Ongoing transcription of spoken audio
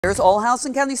All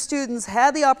Houston County students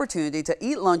had the opportunity to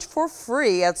eat lunch for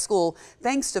free at school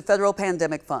thanks to federal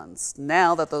pandemic funds.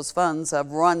 Now that those funds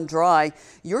have run dry,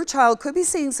 your child could be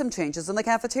seeing some changes in the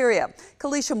cafeteria.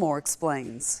 Kalisha Moore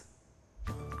explains.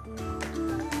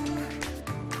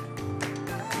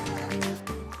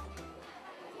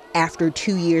 After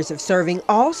 2 years of serving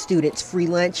all students free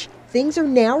lunch, things are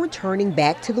now returning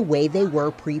back to the way they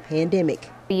were pre-pandemic.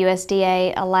 The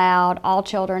USDA allowed all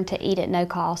children to eat at no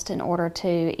cost in order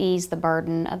to ease the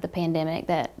burden of the pandemic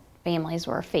that families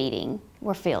were feeling.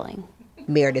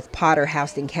 Meredith Potter,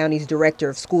 Houston County's Director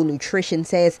of School Nutrition,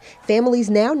 says families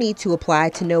now need to apply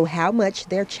to know how much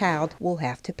their child will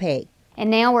have to pay. And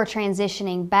now we're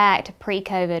transitioning back to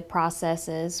pre-COVID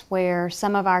processes where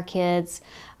some of our kids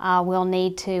will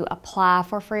need to apply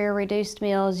for free or reduced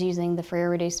meals using the free or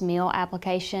reduced meal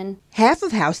application. Half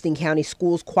of Houston County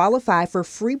schools qualify for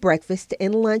free breakfast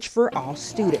and lunch for all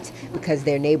students because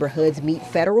their neighborhoods meet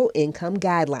federal income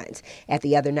guidelines. At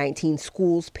the other 19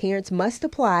 schools, parents must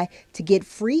apply to get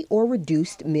free or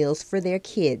reduced meals for their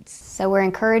kids. So we're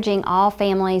encouraging all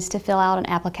families to fill out an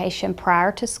application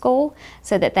prior to school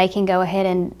so that they can go ahead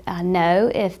and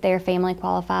know if their family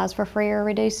qualifies for free or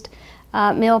reduced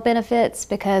meal benefits,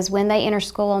 because when they enter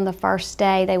school on the first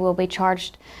day, they will be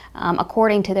charged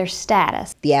according to their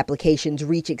status. The application's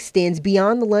reach extends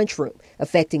beyond the lunchroom,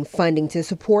 affecting funding to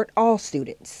support all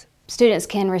students. Students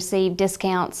can receive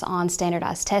discounts on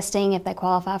standardized testing if they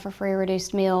qualify for free or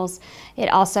reduced meals. It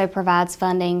also provides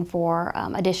funding for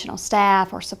additional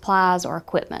staff or supplies or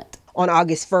equipment. On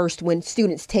August 1st, when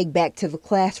students take back to the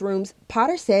classrooms,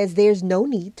 Potter says there's no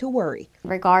need to worry.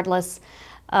 Regardless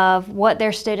of what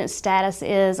their student status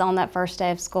is on that first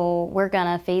day of school, we're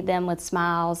going to feed them with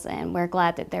smiles, and we're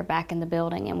glad that they're back in the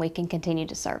building and we can continue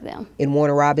to serve them. In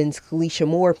Warner Robins, Kalisha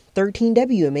Moore, 13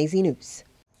 WMAZ News.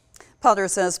 Potter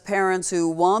says parents who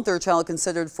want their child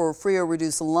considered for free or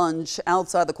reduced lunch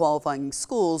outside the qualifying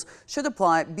schools should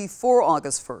apply before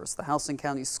August 1st. The Houston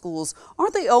County schools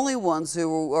aren't the only ones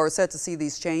who are set to see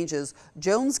these changes.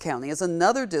 Jones County is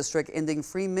another district ending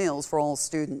free meals for all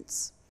students.